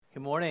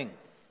Good morning.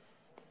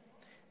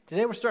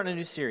 Today we're starting a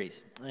new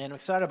series, and I'm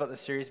excited about this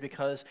series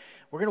because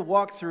we're going to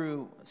walk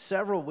through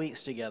several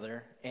weeks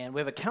together, and we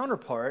have a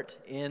counterpart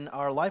in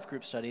our life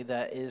group study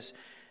that is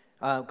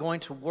going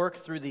to work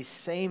through these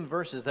same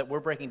verses that we're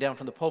breaking down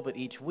from the pulpit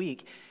each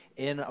week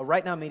in a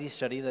Right Now media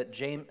study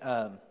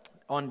that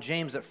on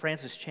James that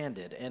Francis Chan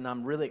did, and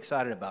I'm really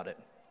excited about it.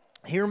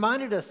 He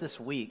reminded us this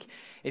week,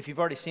 if you've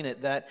already seen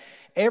it, that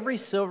every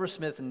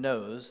silversmith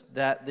knows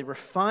that the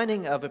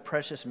refining of a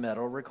precious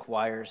metal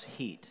requires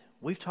heat.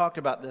 We've talked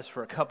about this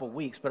for a couple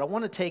weeks, but I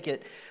want to take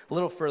it a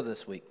little further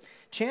this week.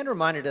 Chan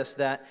reminded us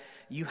that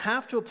you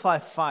have to apply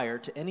fire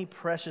to any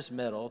precious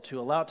metal to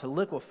allow it to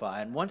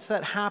liquefy, and once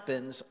that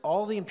happens,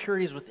 all the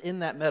impurities within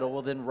that metal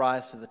will then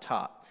rise to the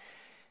top.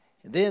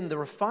 Then the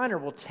refiner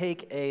will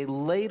take a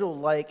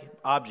ladle-like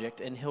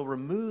object and he'll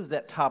remove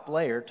that top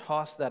layer,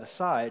 toss that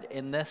aside,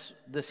 and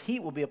this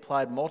heat will be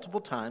applied multiple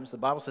times, the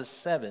Bible says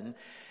 7,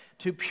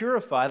 to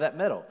purify that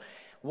metal.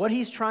 What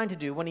he's trying to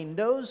do, when he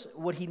knows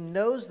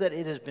that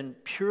it has been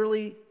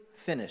purely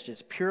finished,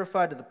 it's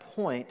purified to the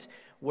point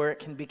where it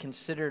can be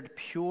considered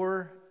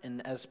pure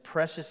and as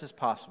precious as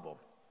possible,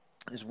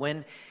 is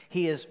when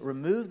he has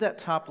removed that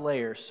top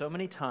layer so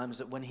many times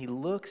that when he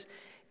looks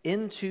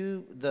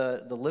into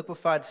the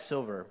liquefied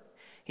silver,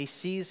 he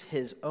sees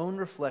his own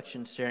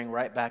reflection staring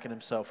right back at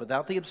himself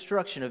without the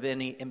obstruction of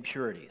any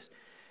impurities.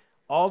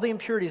 All the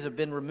impurities have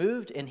been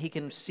removed, and he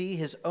can see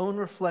his own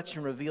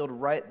reflection revealed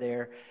right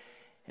there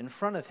in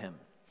front of him.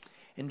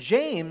 And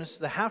James,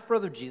 the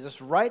half-brother of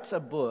Jesus, writes a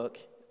book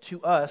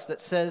to us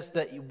that says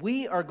that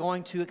we are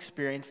going to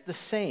experience the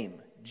same.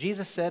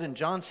 Jesus said in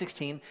John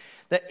 16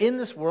 that in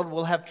this world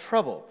we'll have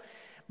trouble.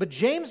 But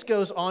James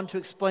goes on to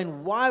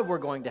explain why we're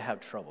going to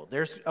have trouble.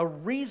 There's a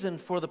reason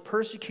for the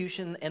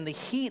persecution and the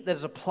heat that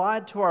is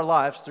applied to our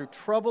lives through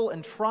trouble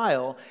and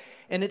trial,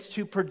 and it's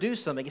to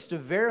produce something. It's to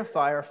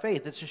verify our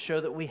faith. It's to show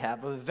that we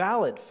have a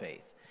valid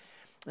faith.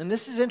 And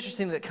this is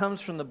interesting that it comes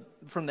from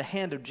the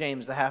hand of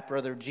James, the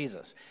half-brother of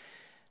Jesus.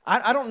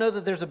 I don't know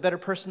that there's a better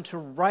person to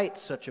write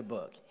such a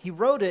book. He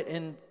wrote it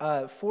in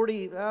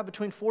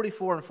between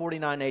 44 and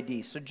 49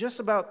 AD, so just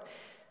about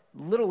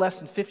little less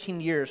than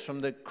 15 years from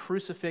the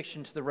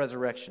crucifixion to the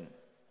resurrection.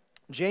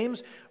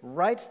 James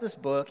writes this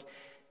book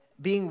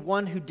being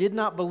one who did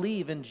not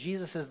believe in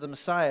Jesus as the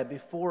Messiah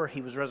before he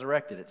was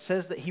resurrected. It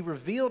says that he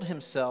revealed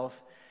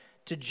himself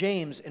to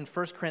James in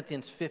 1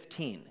 Corinthians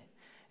 15.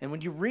 And when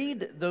you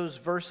read those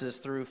verses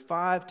through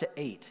 5 to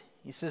 8,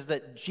 he says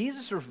that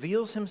Jesus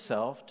reveals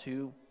himself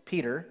to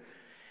Peter,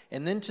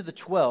 and then to the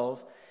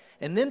 12,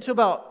 and then to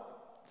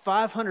about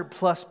 500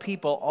 plus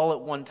people all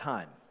at one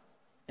time.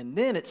 And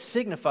then it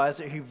signifies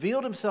that he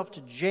revealed himself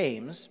to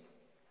James,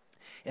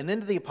 and then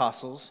to the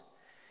apostles,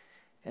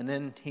 and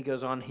then he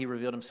goes on, he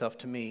revealed himself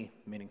to me,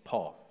 meaning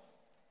Paul.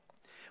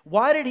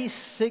 Why did he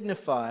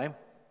signify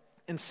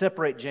and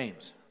separate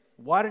James?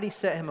 Why did he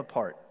set him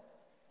apart?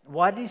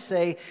 Why did he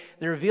say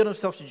they revealed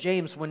himself to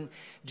James when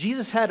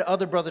Jesus had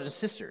other brothers and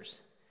sisters?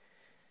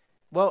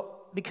 Well,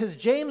 because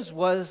James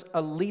was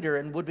a leader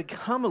and would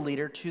become a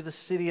leader to the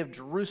city of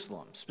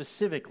Jerusalem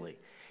specifically.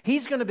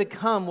 He's going to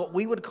become what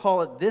we would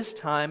call at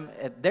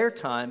their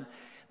time,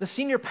 the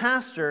senior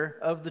pastor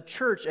of the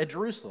church at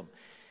Jerusalem.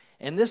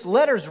 And this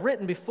letter is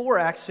written before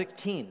Acts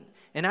 15.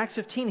 In Acts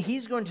 15,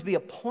 he's going to be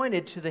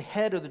appointed to the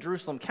head of the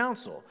Jerusalem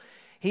council.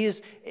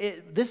 This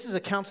is a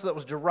council that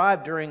was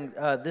derived during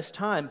this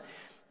time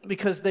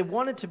because they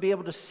wanted to be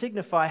able to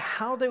signify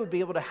how they would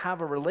be able to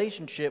have a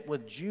relationship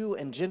with Jew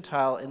and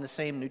Gentile in the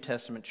same New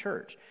Testament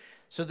church.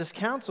 So this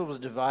council was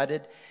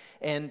divided,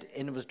 and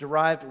it was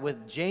derived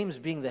with James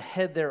being the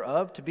head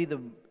thereof to be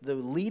the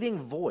leading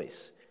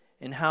voice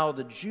in how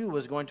the Jew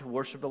was going to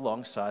worship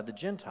alongside the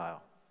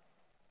Gentile.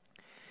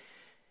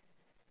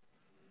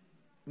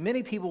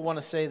 Many people want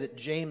to say that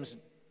James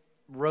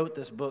wrote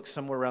this book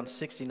somewhere around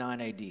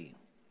 69 AD.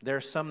 There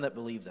are some that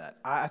believe that.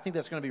 I think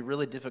that's going to be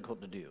really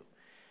difficult to do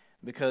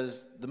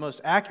because the most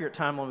accurate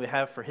timeline we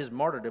have for his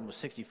martyrdom was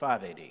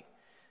 65 AD.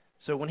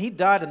 So when he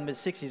died in the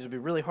mid-60s, it would be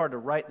really hard to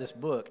write this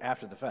book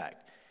after the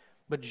fact.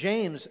 But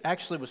James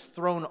actually was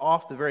thrown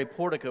off the very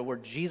portico where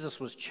Jesus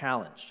was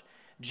challenged.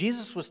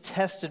 Jesus was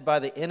tested by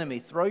the enemy.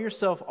 Throw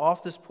yourself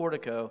off this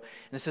portico,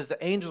 and it says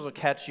the angels will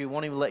catch you,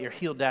 won't even let your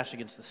heel dash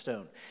against the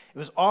stone. It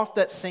was off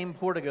that same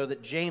portico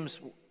that James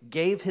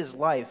gave his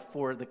life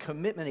for the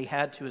commitment he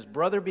had to his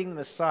brother being the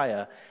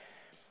Messiah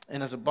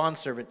and as a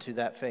bondservant to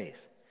that faith.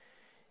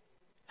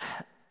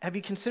 Have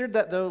you considered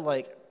that, though,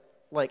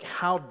 like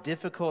how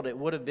difficult it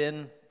would have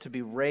been to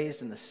be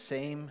raised in the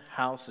same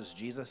house as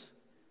Jesus?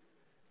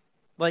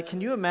 Like,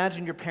 can you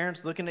imagine your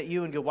parents looking at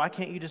you and go, why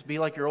can't you just be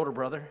like your older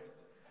brother?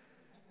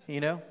 You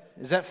know,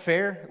 is that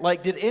fair?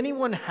 Like, did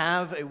anyone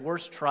have a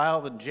worse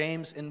trial than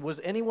James? And was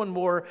anyone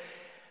more,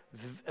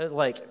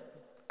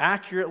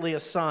 accurately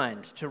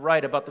assigned to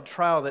write about the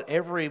trial that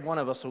every one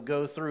of us will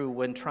go through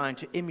when trying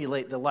to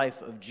emulate the life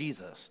of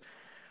Jesus?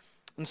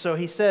 And so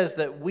he says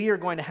that we are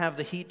going to have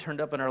the heat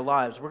turned up in our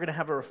lives. We're going to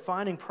have a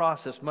refining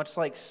process, much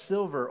like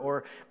silver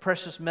or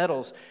precious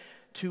metals,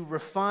 to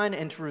refine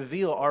and to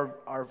reveal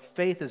our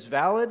faith is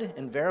valid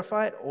and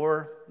verified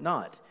or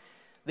not.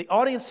 The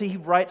audience he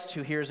writes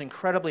to here is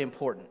incredibly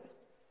important.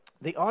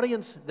 The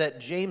audience that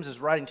James is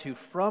writing to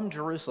from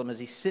Jerusalem as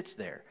he sits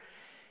there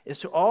is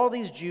to all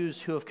these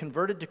Jews who have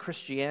converted to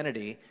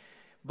Christianity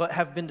but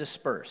have been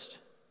dispersed.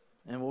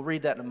 And we'll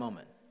read that in a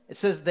moment. It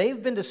says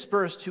they've been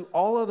dispersed to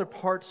all other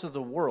parts of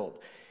the world,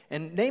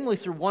 and namely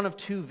through one of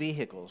two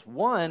vehicles.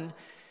 One,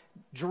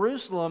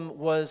 Jerusalem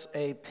was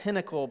a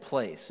pinnacle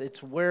place.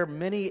 It's where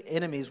many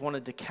enemies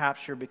wanted to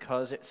capture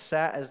because it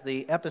sat as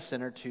the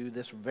epicenter to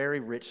this very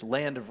rich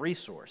land of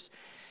resource.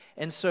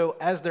 And so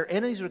as their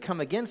enemies would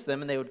come against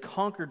them and they would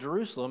conquer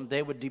Jerusalem,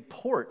 they would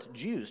deport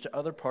Jews to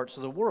other parts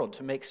of the world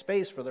to make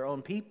space for their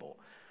own people.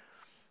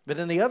 But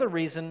then the other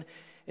reason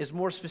is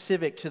more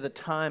specific to the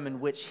time in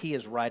which he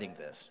is writing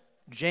this.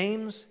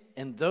 James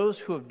and those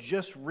who have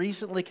just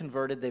recently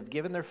converted, they've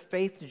given their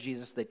faith to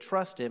Jesus, they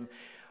trust him,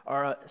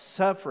 are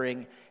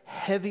suffering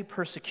heavy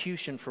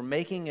persecution for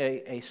making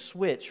a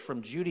switch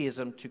from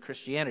Judaism to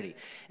Christianity.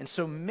 And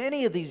so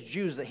many of these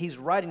Jews that he's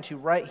writing to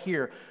right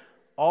here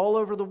all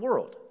over the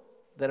world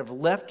that have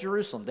left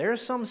Jerusalem. There are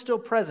some still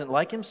present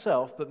like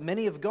himself, but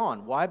many have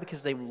gone. Why?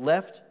 Because they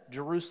left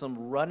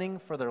Jerusalem running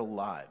for their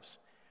lives.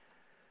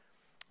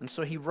 And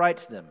so he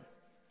writes them.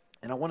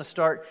 And I want to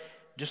start,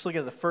 just look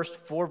at the first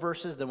 4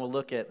 verses, then we'll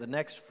look at the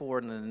next 4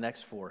 and then the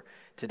next 4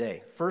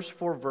 today. First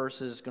 4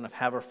 verses going to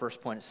have our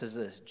first point. It says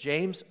this: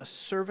 James, a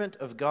servant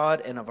of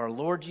God and of our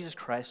Lord Jesus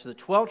Christ, to the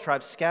 12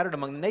 tribes scattered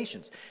among the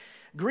nations.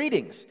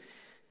 Greetings.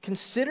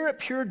 Consider it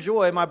pure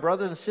joy, my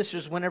brothers and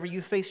sisters, whenever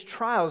you face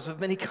trials of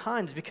many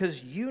kinds,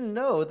 because you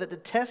know that the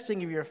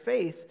testing of your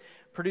faith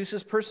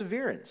produces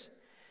perseverance.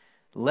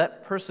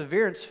 Let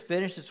perseverance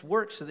finish its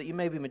work so that you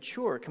may be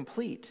mature,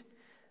 complete,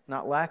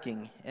 not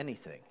lacking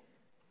anything.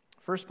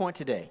 First point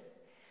today,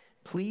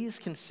 please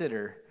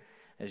consider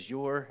as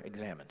you're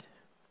examined.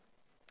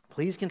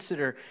 Please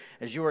consider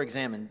as you're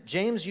examined.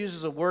 James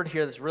uses a word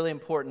here that's really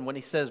important when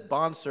he says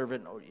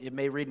bondservant, or you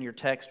may read in your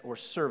text, or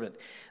servant.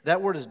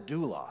 That word is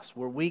doulos,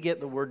 where we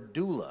get the word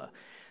doula.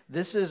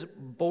 This is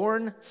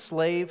born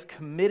slave,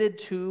 committed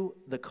to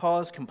the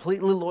cause,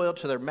 completely loyal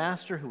to their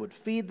master, who would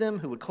feed them,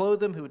 who would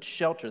clothe them, who would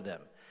shelter them.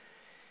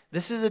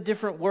 This is a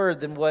different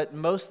word than what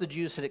most of the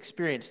Jews had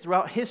experienced.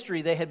 Throughout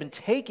history, they had been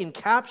taken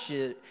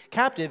captive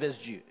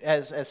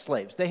as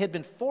slaves. They had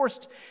been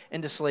forced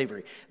into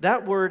slavery.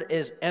 That word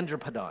is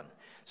andropodon.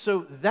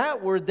 So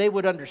that word they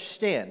would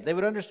understand.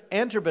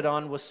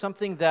 Andropodon was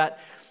something that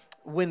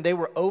when they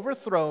were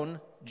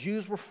overthrown,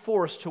 Jews were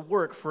forced to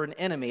work for an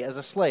enemy as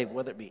a slave,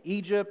 whether it be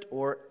Egypt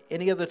or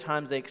any other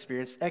times they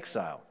experienced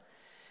exile.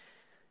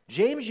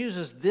 James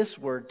uses this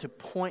word to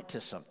point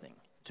to something.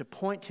 To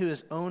point to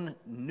his own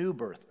new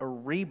birth, a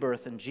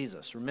rebirth in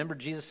Jesus. Remember,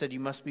 Jesus said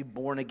you must be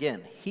born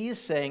again. He is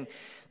saying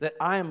that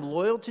I am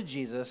loyal to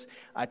Jesus.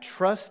 I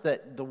trust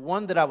that the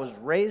one that I was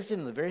raised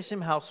in the very same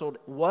household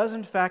was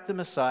in fact the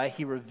Messiah.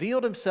 He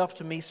revealed himself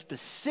to me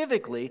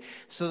specifically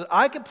so that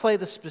I could play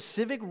the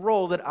specific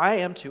role that I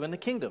am to in the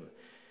kingdom.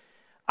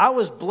 I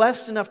was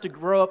blessed enough to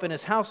grow up in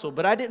his household,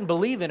 but I didn't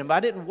believe in him. I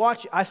didn't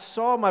watch. I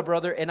saw my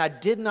brother and I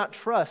did not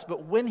trust.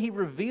 But when he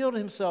revealed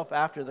himself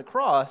after the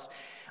cross,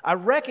 I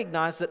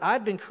recognized that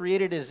I'd been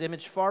created in his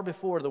image far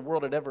before the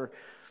world had ever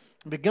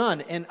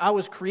begun. And I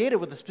was created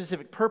with a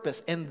specific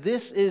purpose. And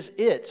this is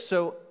it.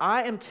 So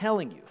I am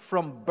telling you,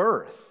 from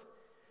birth,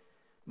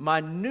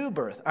 my new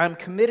birth, I'm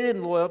committed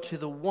and loyal to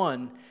the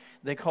one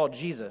they call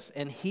Jesus.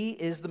 And he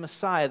is the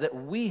Messiah that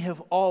we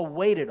have all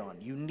waited on.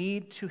 You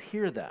need to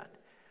hear that.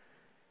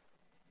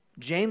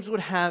 James would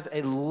have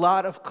a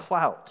lot of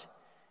clout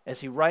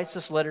as he writes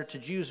this letter to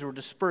Jews who were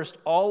dispersed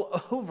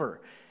all over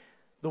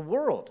the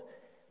world.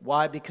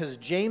 Why? Because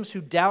James,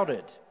 who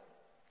doubted,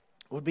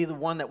 would be the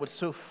one that would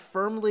so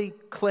firmly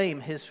claim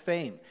his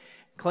fame,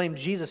 claim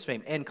Jesus'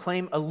 fame, and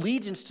claim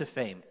allegiance to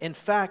fame. In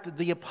fact,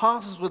 the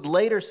apostles would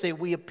later say,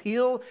 we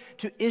appeal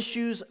to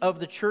issues of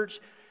the church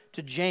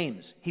to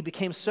James. He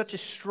became such a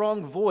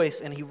strong voice,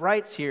 and he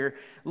writes here,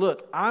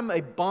 look, I'm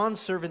a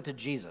bondservant to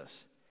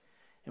Jesus,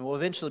 and will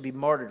eventually be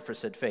martyred for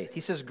said faith. He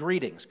says,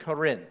 greetings,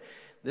 korin.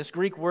 This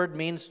Greek word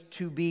means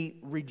to be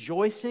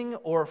rejoicing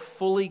or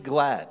fully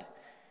glad.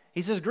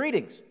 He says,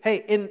 greetings. Hey,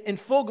 in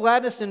full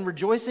gladness and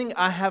rejoicing,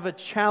 I have a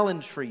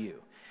challenge for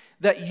you.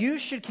 That you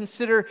should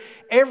consider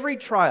every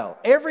trial,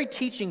 every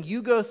teaching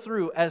you go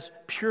through as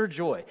pure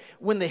joy.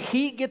 When the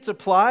heat gets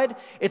applied,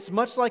 it's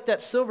much like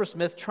that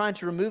silversmith trying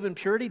to remove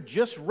impurity.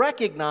 Just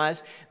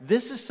recognize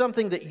this is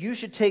something that you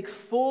should take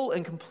full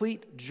and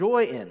complete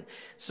joy in.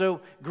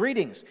 So,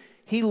 greetings.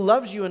 He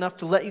loves you enough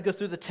to let you go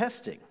through the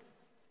testing.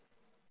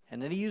 And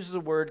then he uses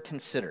the word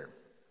consider.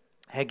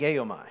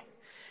 Hegeomai.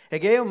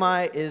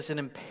 Hegeomai is an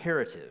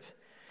imperative.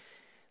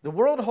 The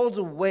world holds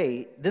a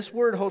weight, this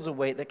word holds a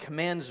weight that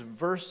commands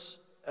versus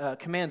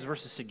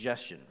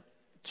suggestion.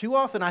 Too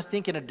often, I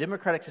think in a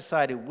democratic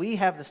society, we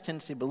have this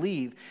tendency to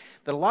believe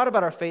that a lot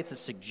about our faith is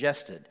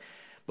suggested.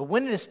 But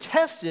when it is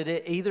tested,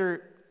 it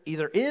either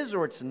is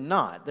or it's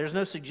not. There's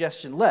no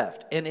suggestion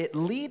left. And it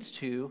leads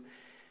to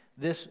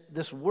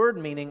This word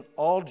meaning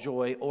all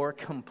joy or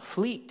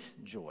complete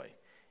joy.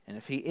 And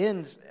if he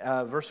ends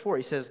verse 4,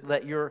 he says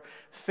that your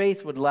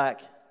faith would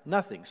lack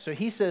nothing. So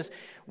he says,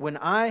 when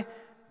I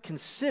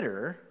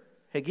consider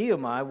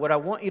hegiomai, what I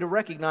want you to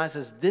recognize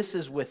is this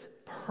is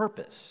with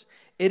purpose.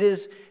 It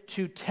is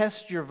to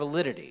test your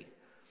validity.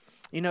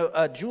 You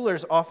know,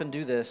 jewelers often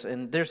do this,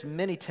 and there's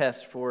many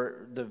tests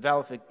for the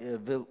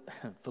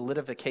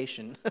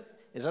validification.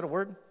 Is that a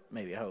word?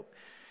 Maybe, I hope.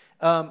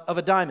 Of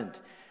a diamond.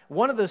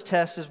 One of those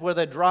tests is where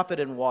they drop it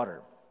in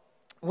water.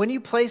 When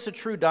you place a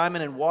true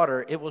diamond in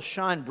water, it will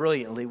shine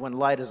brilliantly when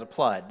light is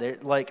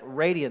applied. Like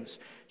radiance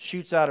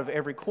shoots out of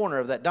every corner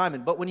of that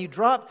diamond. But when you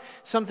drop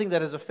something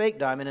that is a fake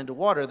diamond into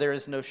water, there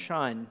is no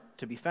shine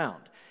to be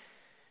found.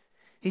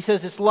 He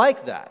says it's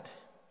like that.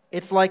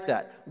 It's like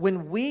that.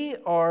 When we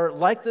are,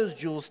 like those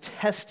jewels,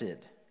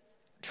 tested,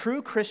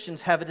 true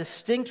Christians have a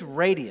distinct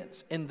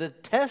radiance. And the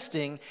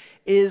testing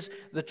is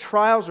the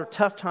trials or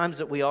tough times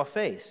that we all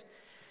face.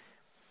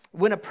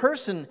 When a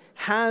person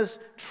has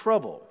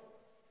trouble,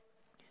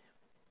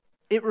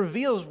 it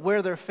reveals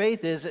where their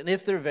faith is and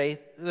if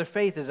their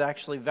faith is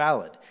actually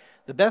valid.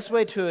 The best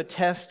way to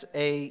attest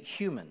a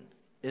human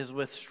is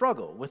with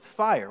struggle, with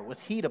fire,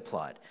 with heat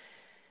applied.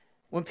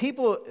 When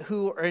people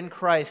who are in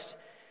Christ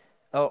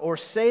or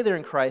say they're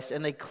in Christ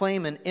and they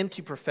claim an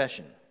empty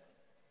profession,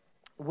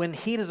 when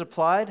heat is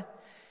applied,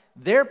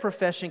 their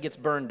profession gets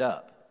burned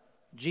up.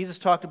 Jesus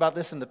talked about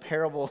this in the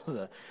parable of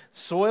the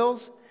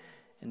soils.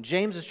 And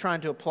James is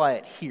trying to apply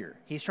it here.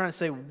 He's trying to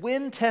say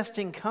when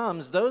testing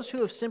comes, those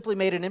who have simply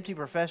made an empty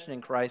profession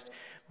in Christ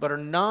but are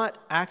not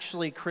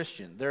actually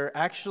Christian, they're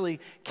actually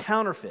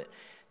counterfeit,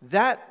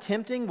 that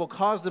tempting will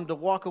cause them to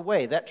walk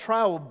away. That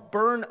trial will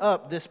burn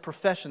up this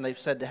profession they've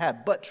said to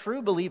have. But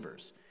true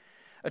believers,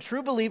 a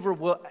true believer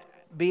will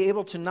be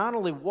able to not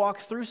only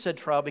walk through said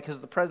trial because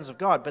of the presence of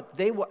God, but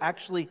they will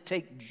actually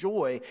take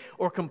joy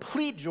or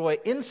complete joy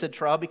in said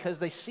trial because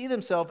they see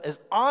themselves as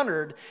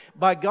honored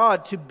by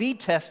God to be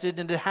tested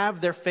and to have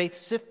their faith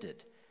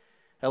sifted.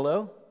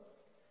 Hello?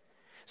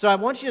 So I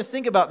want you to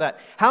think about that.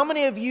 How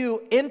many of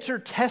you enter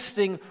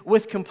testing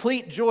with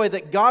complete joy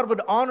that God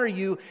would honor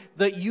you,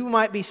 that you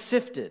might be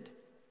sifted?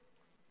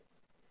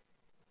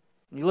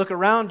 You look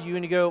around you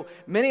and you go,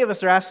 many of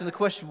us are asking the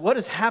question, what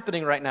is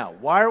happening right now?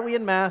 Why are we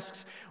in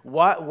masks?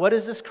 What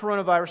is this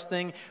coronavirus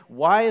thing?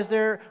 Why is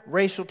there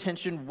racial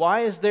tension?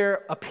 Why is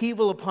there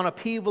upheaval upon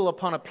upheaval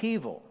upon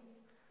upheaval?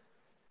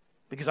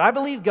 Because I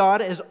believe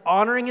God is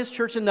honoring His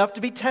church enough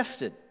to be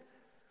tested.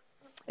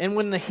 And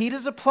when the heat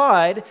is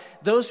applied,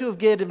 those who have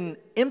given an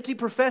empty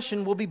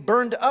profession will be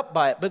burned up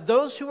by it. But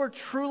those who are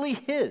truly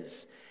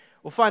His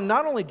will find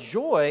not only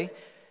joy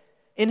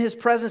in His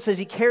presence as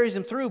He carries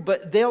them through,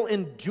 but they'll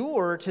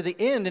endure to the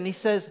end. And He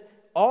says,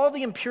 all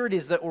the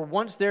impurities that were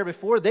once there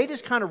before, they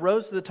just kind of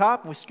rose to the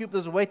top, and we scooped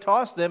those away,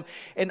 tossed them.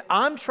 And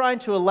I'm trying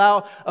to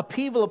allow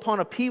upheaval upon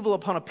upheaval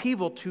upon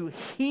upheaval to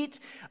heat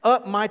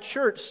up my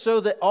church so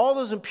that all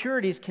those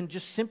impurities can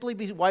just simply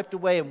be wiped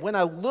away. And when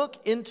I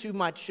look into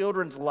my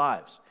children's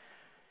lives,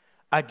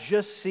 I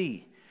just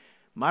see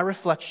my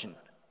reflection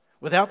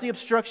without the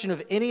obstruction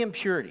of any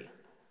impurity.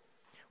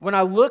 When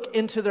I look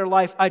into their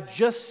life, I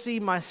just see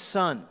my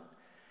son,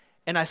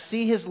 and I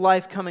see his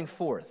life coming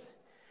forth.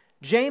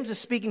 James is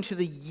speaking to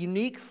the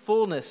unique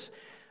fullness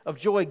of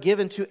joy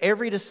given to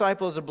every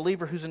disciple as a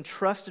believer who's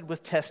entrusted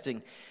with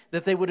testing,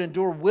 that they would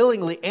endure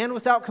willingly and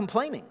without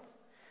complaining,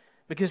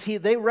 because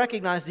they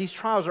recognize these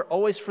trials are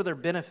always for their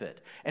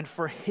benefit and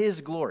for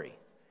His glory.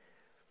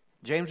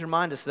 James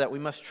reminds us that we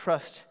must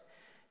trust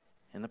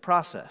in the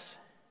process,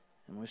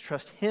 and we must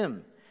trust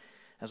Him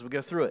as we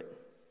go through it.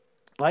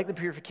 Like the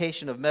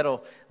purification of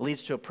metal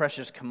leads to a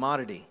precious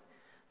commodity,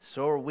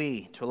 so are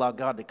we to allow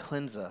God to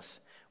cleanse us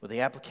with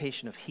the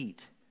application of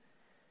heat,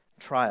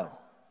 trial,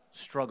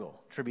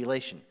 struggle,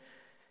 tribulation,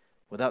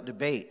 without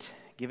debate,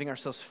 giving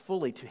ourselves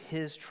fully to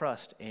His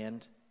trust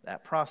and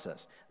that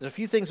process. There's a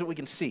few things that we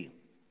can see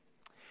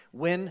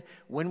when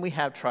we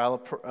have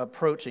trial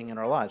approaching in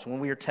our lives, when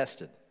we are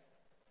tested.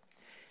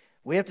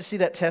 We have to see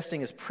that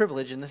testing as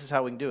privilege, and this is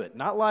how we can do it.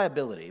 Not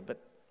liability,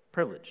 but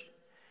privilege.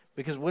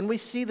 Because when we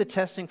see the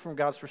testing from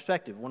God's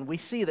perspective, when we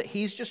see that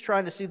He's just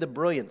trying to see the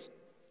brilliance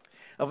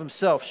of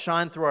Himself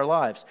shine through our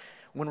lives,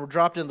 when we're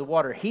dropped in the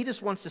water, He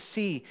just wants to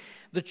see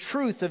the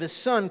truth of His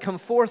Son come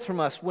forth from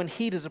us when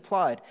heat is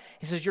applied.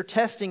 He says, your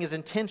testing is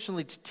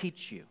intentionally to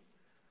teach you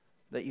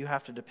that you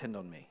have to depend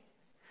on me.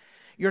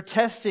 Your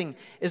testing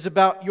is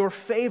about your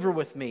favor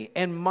with me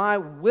and my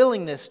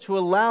willingness to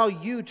allow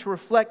you to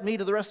reflect me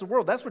to the rest of the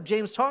world. That's what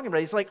James is talking about.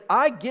 He's like,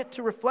 I get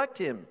to reflect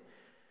Him.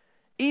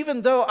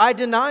 Even though I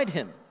denied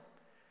Him,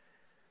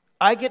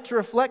 I get to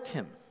reflect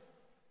Him.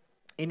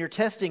 And your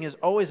testing is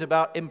always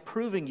about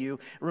improving you,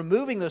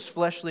 removing those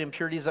fleshly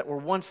impurities that were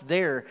once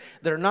there,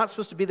 that are not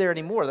supposed to be there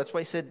anymore. That's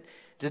why He said,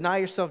 deny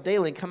yourself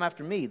daily and come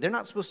after me. They're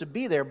not supposed to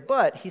be there,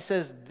 but He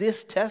says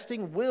this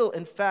testing will,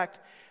 in fact,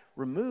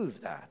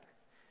 remove that.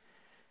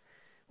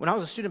 When I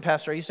was a student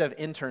pastor, I used to have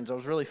interns. I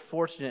was really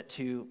fortunate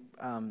to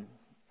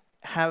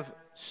have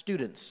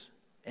students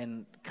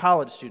and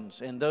college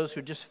students and those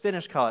who just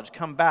finished college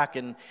come back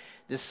and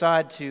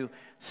decide to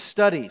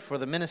study for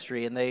the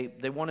ministry, and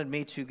they wanted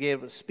me to be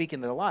able to speak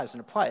in their lives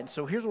and apply it. And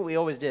so here's what we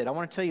always did. I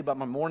want to tell you about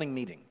my morning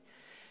meeting.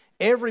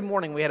 Every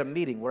morning we had a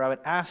meeting where I would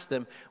ask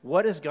them,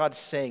 what is God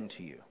saying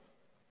to you?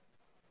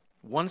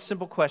 One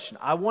simple question.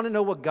 I want to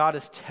know what God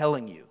is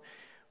telling you.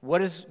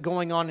 What is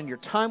going on in your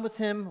time with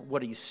Him?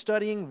 What are you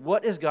studying?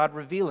 What is God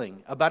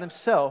revealing about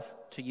Himself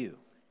to you?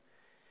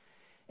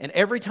 And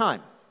every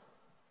time,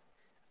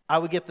 I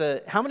would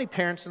get how many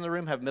parents in the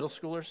room have middle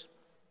schoolers?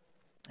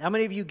 How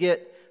many of you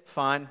get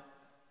fine?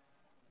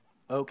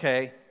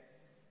 Okay.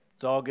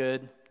 It's all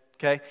good.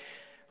 Okay.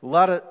 A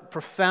lot of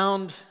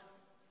profound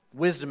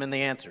wisdom in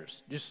the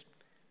answers. Just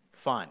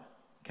fine.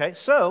 Okay.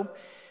 So,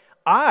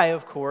 I,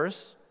 of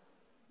course,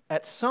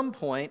 at some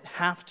point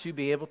have to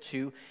be able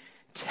to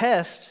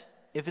test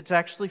if it's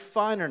actually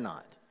fine or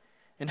not.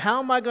 And how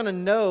am I going to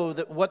know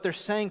that what they're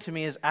saying to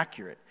me is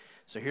accurate?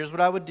 So here's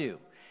what I would do.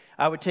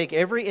 I would take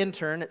every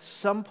intern at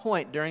some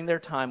point during their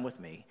time with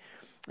me,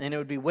 and it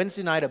would be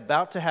Wednesday night,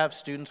 about to have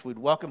students. We'd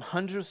welcome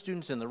hundreds of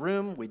students in the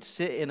room. We'd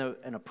sit in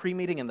a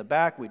pre-meeting in the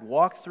back. We'd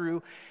walk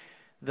through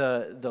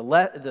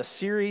the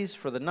series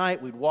for the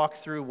night. We'd walk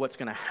through what's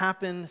going to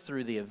happen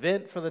through the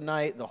event for the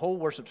night, the whole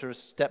worship service,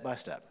 step by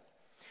step.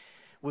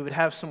 We would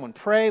have someone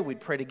pray. We'd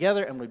pray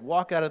together, and we'd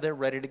walk out of there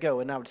ready to go.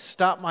 And I would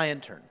stop my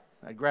intern.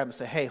 I'd grab him and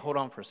say, hey, hold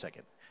on for a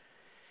second.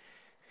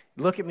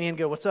 Look at me and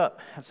go, what's up?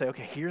 I'd say,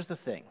 okay, here's the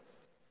thing.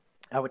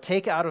 I would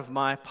take out of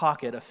my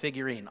pocket a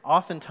figurine.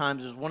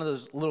 Oftentimes, there's one of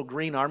those little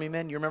green army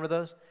men. You remember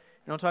those? You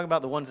know what I'm talking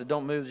about? The ones that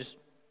don't move, just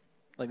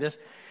like this.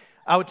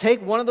 I would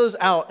take one of those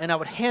out, and I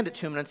would hand it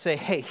to him, and I'd say,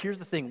 hey, here's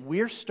the thing.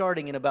 We're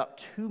starting in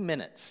about 2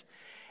 minutes,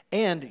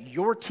 and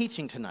you're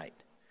teaching tonight.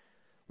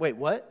 Wait,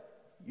 what?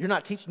 You're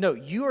not teaching? No,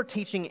 you are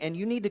teaching, and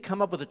you need to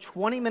come up with a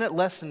 20-minute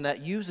lesson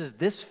that uses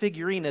this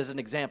figurine as an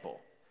example.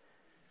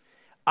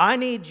 I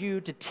need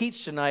you to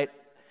teach tonight.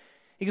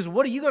 He goes,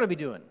 what are you going to be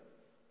doing?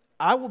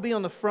 I will be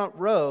on the front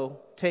row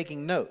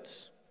taking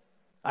notes.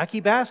 I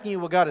keep asking you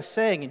what God is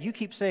saying, and you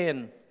keep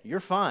saying, you're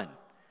fine.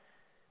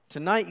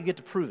 Tonight, you get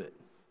to prove it.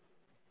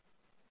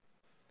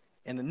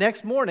 And the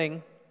next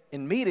morning,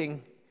 in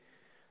meeting,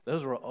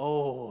 those were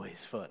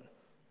always fun.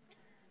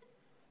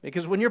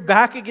 Because when you're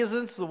back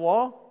against the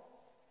wall,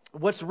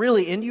 what's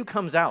really in you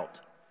comes out.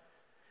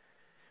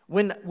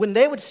 When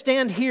they would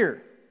stand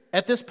here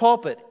at this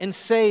pulpit and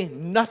say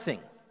nothing,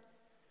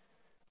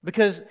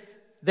 because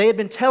they had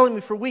been telling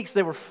me for weeks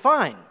they were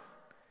fine.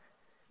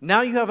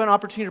 Now you have an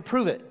opportunity to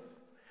prove it.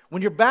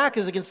 When your back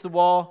is against the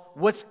wall,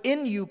 what's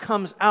in you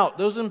comes out.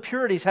 Those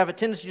impurities have a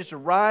tendency just to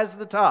rise to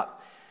the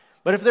top.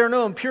 But if there are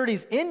no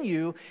impurities in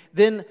you,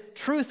 then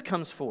truth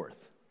comes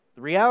forth.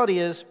 The reality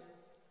is,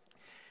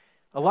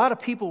 a lot of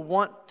people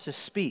want to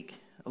speak.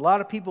 A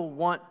lot of people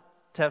want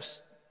to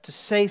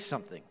say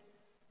something.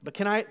 But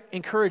can I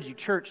encourage you,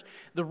 church,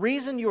 the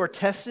reason you are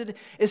tested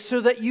is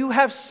so that you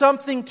have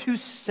something to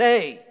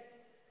say.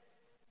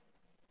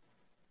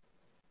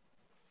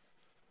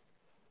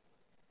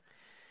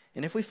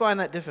 And if we find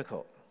that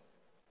difficult,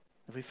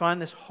 if we find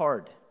this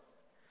hard,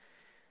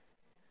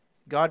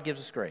 God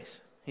gives us grace.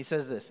 He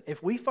says this,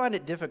 if we find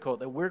it difficult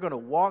that we're going to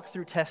walk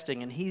through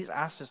testing and He's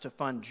asked us to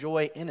find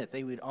joy in it,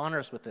 they would honor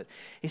us with it.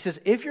 He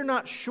says, if you're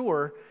not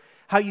sure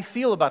how you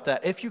feel about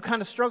that, if you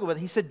kind of struggle with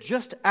it, He said,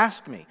 just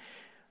ask me.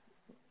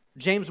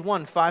 James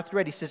 1,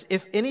 5-8, He says,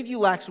 if any of you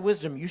lacks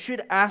wisdom, you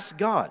should ask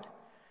God,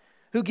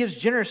 who gives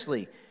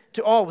generously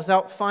to all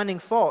without finding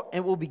fault,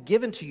 and it will be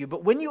given to you.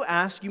 But when you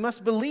ask, you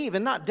must believe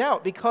and not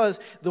doubt,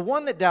 because the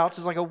one that doubts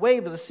is like a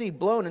wave of the sea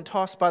blown and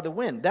tossed by the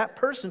wind. That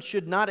person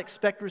should not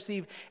expect to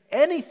receive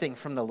anything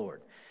from the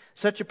Lord.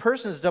 Such a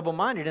person is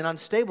double-minded and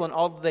unstable in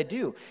all that they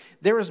do.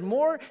 There is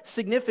more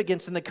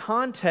significance in the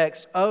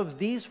context of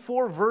these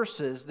 4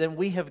 verses than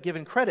we have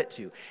given credit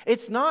to.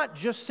 It's not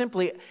just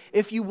simply,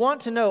 if you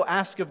want to know,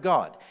 ask of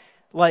God,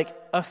 like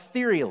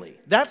ethereally.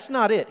 That's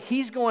not it.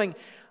 He's going,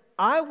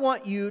 I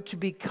want you to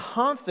be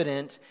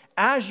confident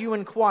as you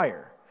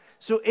inquire.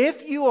 So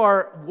if you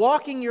are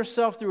walking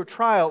yourself through a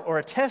trial or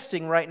a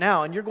testing right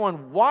now, and you're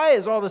going, why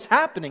is all this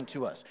happening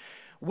to us?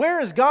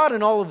 Where is God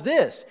in all of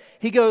this?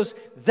 He goes,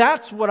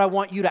 that's what I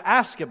want you to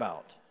ask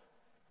about.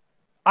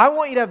 I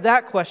want you to have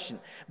that question.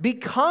 Be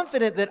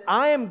confident that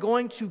I am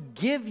going to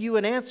give you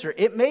an answer.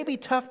 It may be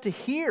tough to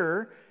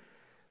hear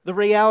the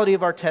reality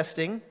of our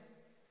testing,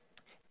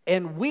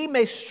 and we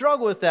may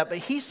struggle with that, but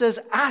He says,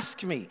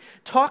 ask me.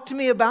 Talk to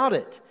me about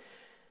it.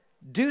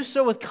 Do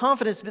so with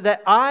confidence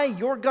that I,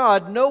 your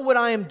God, know what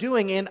I am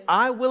doing, and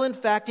I will in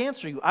fact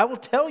answer you. I will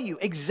tell you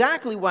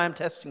exactly why I'm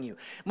testing you.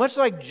 Much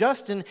like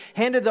Justin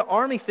handed the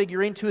army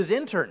figurine to his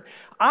intern.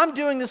 I'm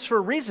doing this for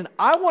a reason.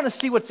 I want to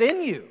see what's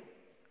in you.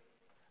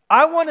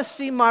 I want to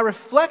see my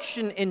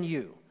reflection in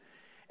you.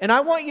 And I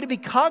want you to be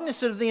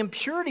cognizant of the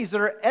impurities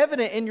that are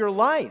evident in your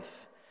life.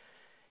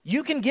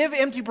 You can give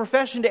empty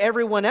profession to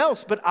everyone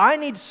else, but I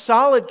need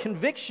solid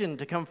conviction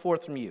to come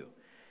forth from you.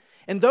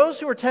 And those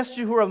who are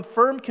tested, who are of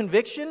firm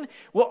conviction,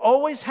 will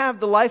always have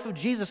the life of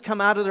Jesus come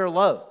out of their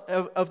love,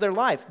 of their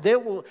life. They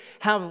will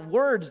have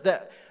words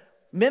that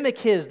mimic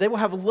his. They will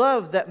have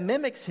love that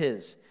mimics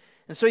his.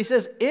 And so he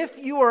says, if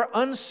you are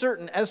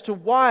uncertain as to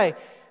why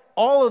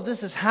all of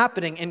this is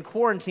happening in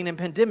quarantine and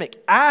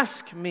pandemic,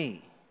 ask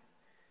me.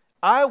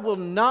 I will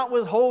not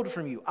withhold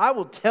from you. I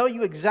will tell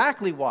you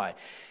exactly why.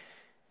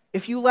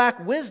 If you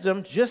lack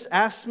wisdom, just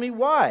ask me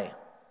why.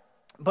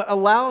 But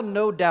allow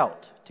no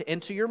doubt to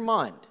enter your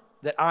mind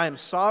that I am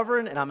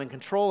sovereign and I'm in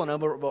control and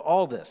over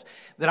all this,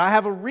 that I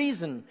have a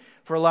reason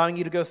for allowing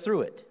you to go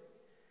through it.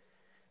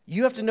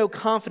 You have to know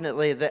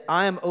confidently that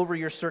I am over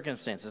your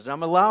circumstances, and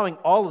I'm allowing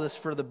all of this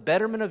for the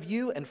betterment of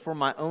you and for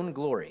my own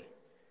glory.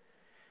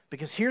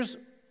 Because here's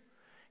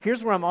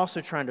where I'm also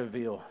trying to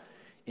reveal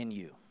in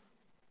you.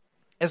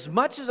 As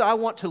much as I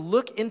want to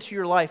look into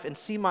your life and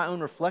see my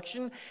own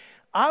reflection,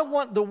 I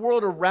want the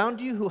world around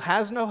you who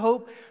has no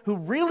hope, who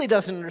really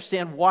doesn't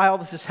understand why all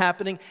this is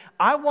happening,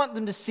 I want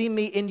them to see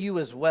me in you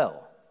as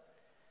well.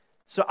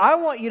 So I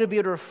want you to be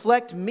able to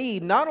reflect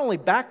me not only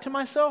back to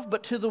myself,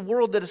 but to the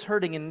world that is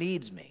hurting and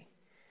needs me.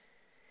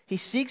 He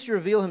seeks to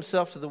reveal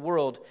himself to the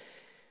world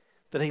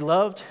that he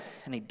loved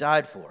and he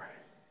died for.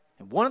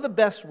 And one of the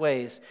best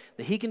ways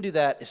that he can do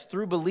that is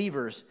through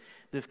believers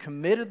that have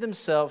committed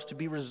themselves to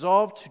be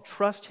resolved to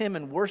trust him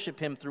and worship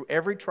him through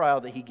every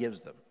trial that he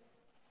gives them.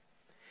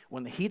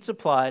 When the heat's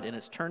applied and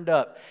it's turned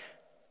up,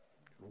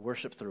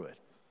 worship through it.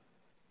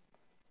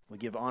 We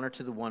give honor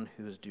to the one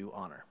who is due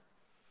honor.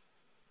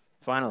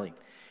 Finally,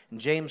 in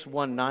James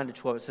 1,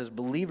 9-12, it says,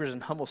 believers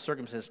in humble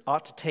circumstances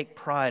ought to take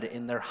pride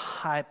in their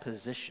high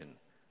position.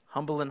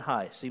 Humble and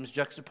high seems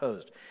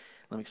juxtaposed.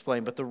 Let me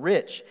explain. But the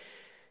rich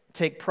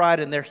take pride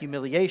in their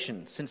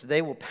humiliation, since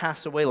they will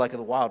pass away like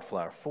the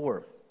wildflower.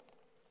 For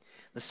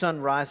the sun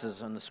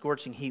rises and the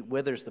scorching heat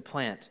withers the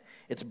plant.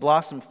 Its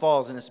blossom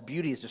falls and its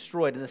beauty is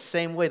destroyed. In the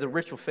same way, the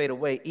rich will fade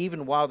away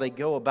even while they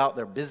go about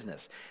their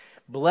business.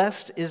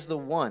 Blessed is the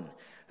one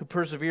who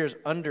perseveres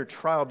under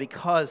trial,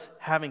 because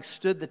having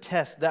stood the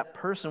test, that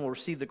person will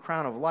receive the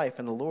crown of life,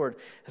 and the Lord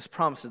has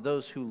promised to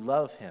those who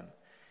love him.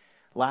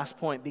 Last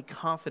point, be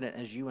confident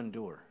as you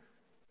endure.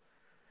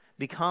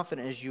 Be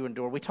confident as you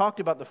endure. We talked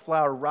about the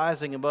flower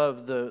rising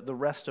above the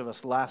rest of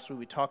us last week.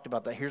 We talked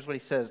about that. Here's what he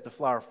says, the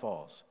flower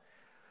falls.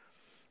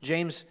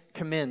 James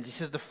commends. He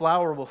says the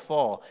flower will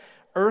fall.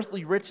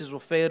 Earthly riches will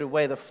fade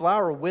away. The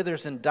flower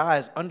withers and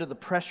dies under the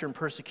pressure and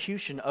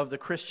persecution of the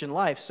Christian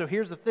life. So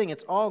here's the thing,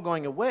 it's all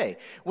going away.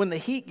 When the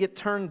heat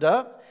gets turned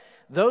up,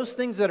 those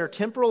things that are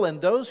temporal and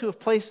those who have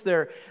placed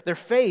their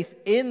faith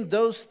in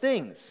those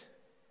things,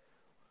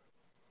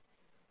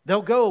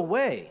 they'll go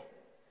away.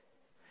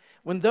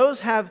 When those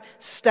have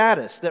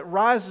status that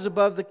rises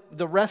above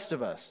the rest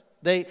of us,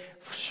 they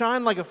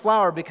shine like a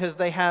flower because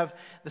they have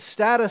the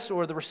status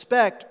or the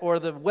respect or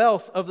the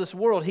wealth of this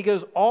world. He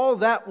goes, all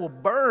that will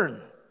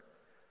burn.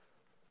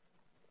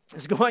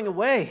 It's going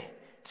away.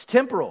 It's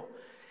temporal.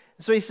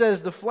 And so he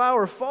says, the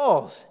flower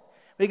falls.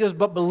 But he goes,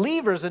 but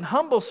believers in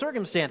humble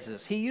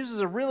circumstances, he uses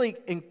a really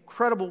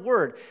incredible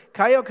word,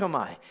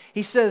 kaiokamai.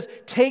 He says,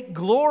 take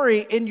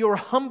glory in your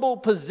humble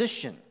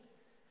position.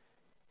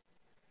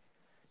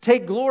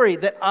 Take glory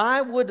that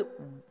I would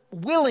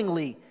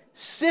willingly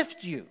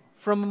sift you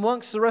from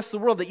amongst the rest of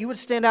the world, that you would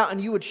stand out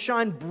and you would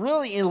shine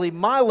brilliantly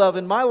my love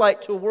and my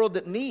light to a world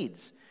that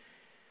needs.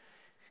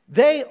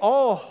 They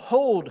all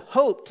hold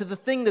hope to the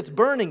thing that's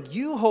burning.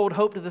 You hold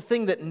hope to the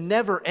thing that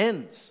never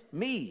ends,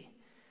 me.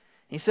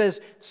 He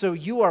says, so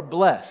you are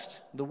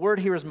blessed. The word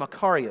here is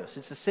makarios.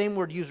 It's the same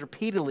word used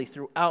repeatedly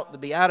throughout the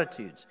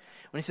Beatitudes.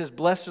 When he says,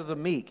 blessed are the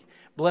meek,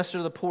 blessed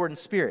are the poor in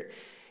spirit.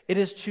 It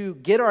is to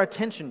get our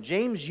attention.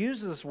 James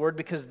uses this word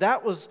because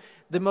that was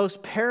the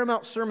most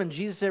paramount sermon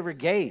Jesus ever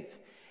gave.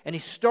 And he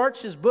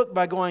starts his book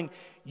by going,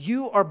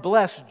 you are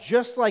blessed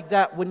just like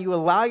that when you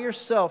allow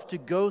yourself to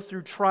go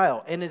through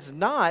trial. And it's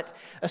not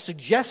a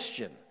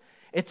suggestion.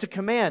 It's a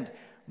command.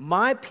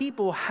 My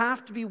people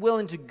have to be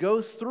willing to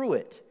go through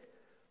it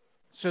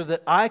so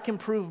that I can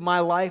prove my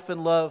life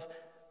and love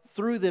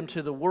through them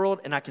to the world,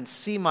 and I can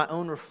see my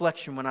own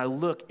reflection when I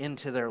look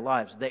into their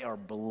lives. They are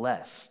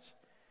blessed.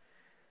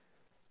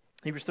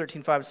 Hebrews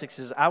 13:5-6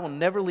 says, I will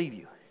never leave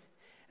you,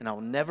 and I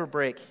will never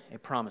break a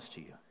promise to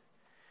you.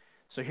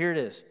 So here it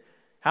is.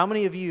 How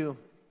many of you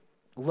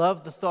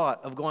love the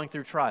thought of going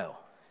through trial?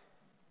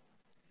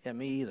 Yeah,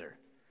 me either.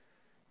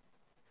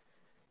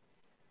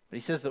 But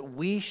he says that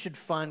we should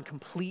find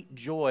complete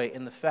joy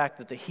in the fact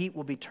that the heat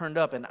will be turned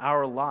up in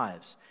our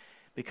lives,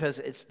 because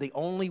it's the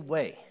only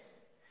way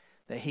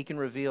that he can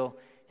reveal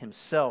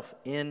himself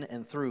in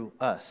and through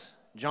us.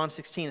 John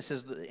 16, it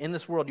says, in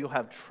this world you'll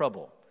have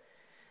trouble,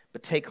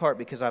 but take heart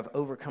because I've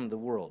overcome the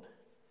world.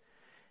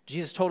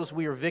 Jesus told us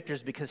we are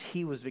victors because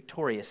he was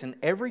victorious. And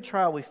every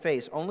trial we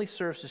face only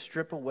serves to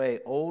strip away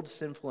old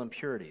sinful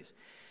impurities,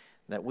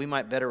 that we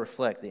might better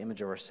reflect the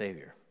image of our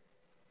Savior,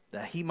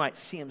 that he might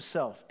see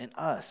himself in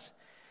us,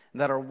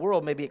 and that our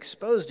world may be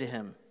exposed to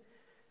him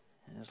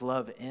and his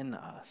love in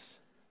us.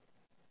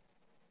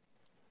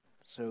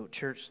 So,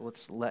 church,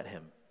 let's let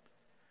him.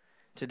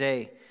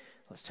 Today,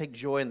 let's take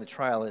joy in the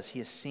trial as he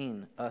has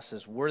seen us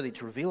as worthy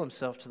to reveal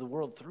himself to the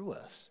world through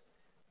us.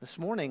 This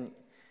morning,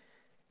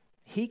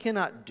 He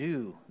cannot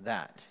do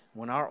that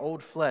when our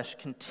old flesh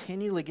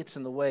continually gets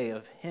in the way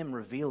of him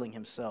revealing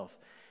himself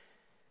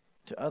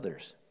to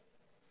others.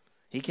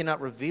 He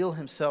cannot reveal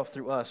himself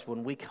through us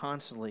when we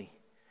constantly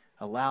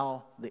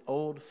allow the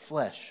old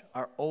flesh,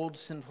 our old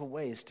sinful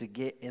ways, to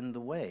get in the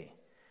way.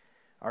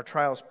 Our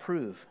trials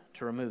prove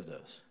to remove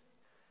those.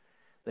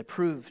 They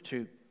prove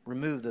to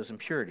remove those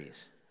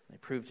impurities. They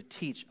prove to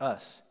teach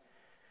us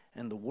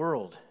and the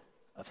world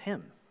of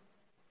him.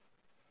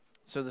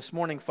 So this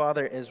morning,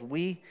 Father, as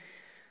we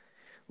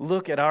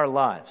look at our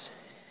lives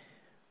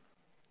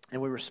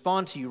and we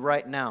respond to you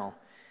right now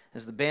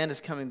as the band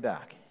is coming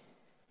back,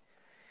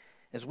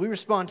 as we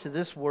respond to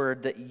this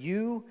word that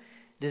you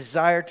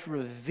desire to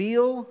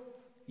reveal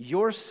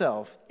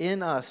yourself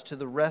in us to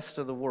the rest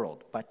of the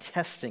world by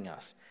testing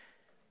us.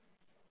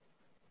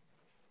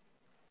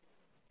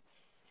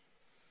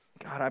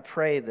 God, I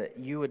pray that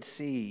you would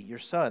see your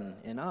Son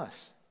in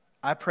us.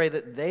 I pray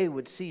that they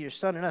would see your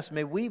Son in us.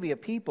 May we be a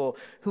people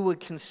who would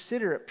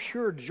consider it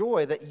pure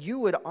joy that you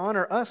would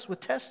honor us with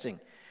testing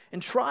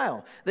and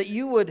trial, that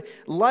you would,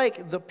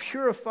 like the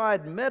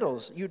purified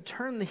metals, you'd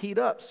turn the heat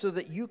up so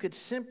that you could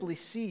simply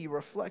see your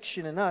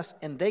reflection in us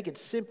and they could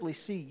simply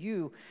see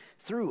you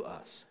through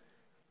us.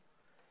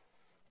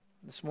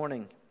 This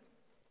morning,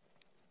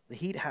 the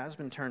heat has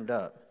been turned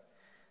up.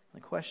 The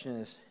question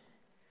is,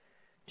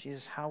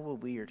 Jesus, how will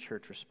we, your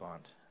church,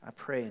 respond? I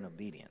pray in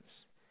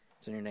obedience.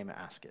 It's in your name I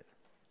ask it.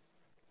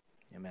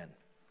 Amen.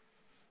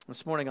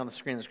 This morning on the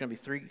screen, there's going to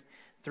be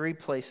three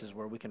places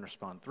where we can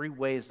respond, three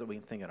ways that we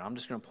can think of it. I'm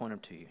just going to point them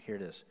to you. Here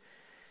it is.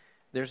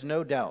 There's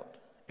no doubt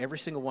every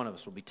single one of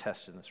us will be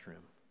tested in this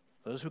room.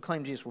 Those who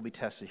claim Jesus will be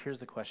tested. Here's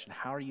the question.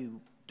 How are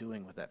you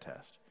doing with that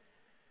test?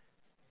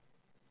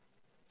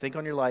 Think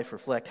on your life.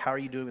 Reflect. How are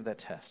you doing with that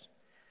test?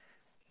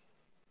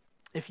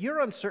 If you're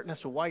uncertain as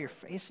to why you're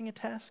facing a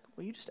test,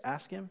 will you just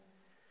ask him?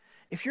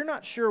 If you're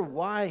not sure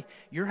why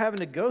you're having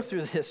to go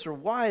through this or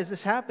why is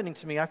this happening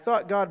to me, I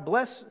thought God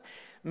blessed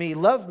me,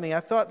 loved me. I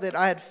thought that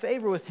I had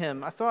favor with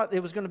him. I thought it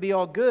was going to be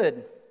all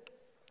good.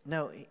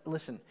 No,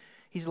 listen,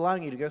 he's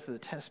allowing you to go through the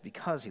test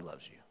because he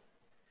loves you.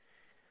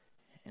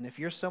 And if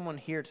you're someone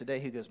here today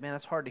who goes, man,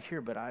 that's hard to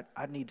hear, but I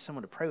need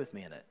someone to pray with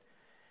me in it,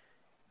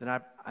 then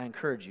I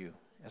encourage you,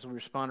 as we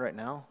respond right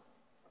now,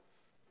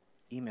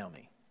 email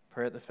me,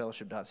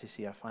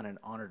 prayer@thefellowship.cc. I find it an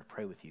honor to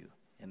pray with you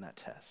in that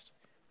test.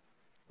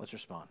 Let's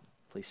respond.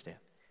 Please stand.